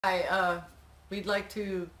We'd like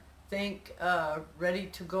to thank Ready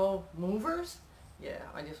to Go Movers. Yeah,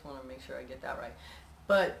 I just want to make sure I get that right.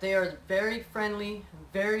 But they are very friendly,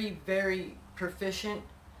 very proficient.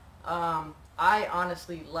 I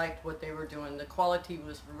honestly liked what they were doing. The quality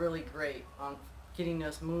was really great on getting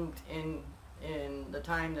us moved in the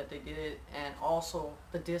time that they did it, and also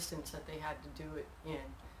the distance that they had to do it in.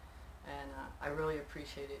 And I really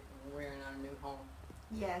appreciate it. We're in our new home.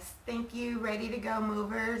 Yes, thank you, Ready to Go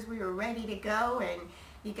Movers. We were ready to go, and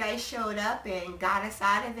you guys showed up and got us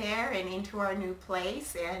out of there and into our new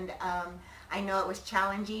place. And I know it was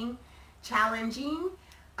challenging,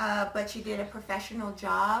 but you did a professional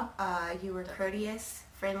job. You were courteous,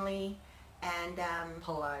 friendly, and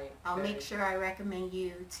Polite. I'll make sure I recommend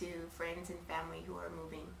you to friends and family who are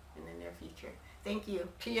moving in the near future. Thank you.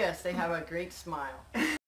 P.S. They have a great smile.